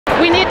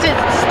to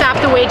stop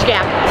the wage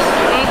gap,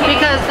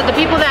 because the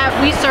people that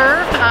we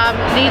serve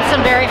need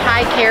some very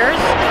high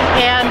cares,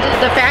 and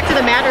the fact of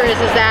the matter is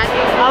that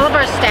all of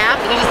our staff,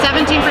 there's a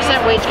 17%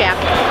 wage gap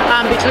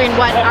between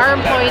what our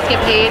employees get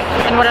paid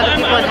and what other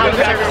people in health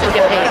and services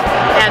get paid,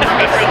 and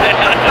it's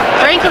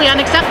frankly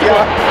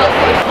unacceptable.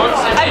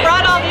 I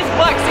brought all these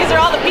books. These are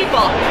all the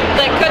people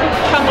that couldn't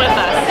come with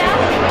us.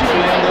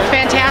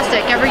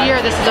 Fantastic. Every year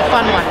this is a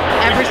fun one.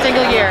 Every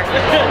single year.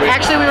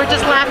 Actually, we were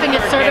just laughing.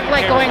 It's sort of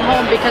like going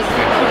home, because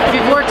if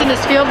you've worked in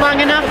this field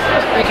long enough,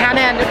 you kind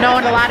of end up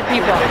knowing a lot of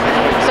people.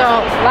 So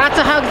lots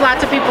of hugs,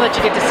 lots of people that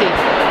you get to see.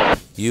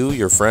 You,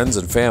 your friends,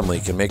 and family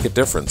can make a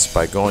difference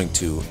by going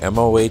to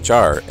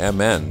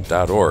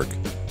mohrmn.org,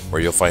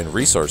 where you'll find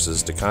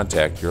resources to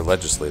contact your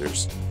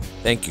legislators.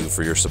 Thank you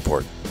for your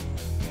support.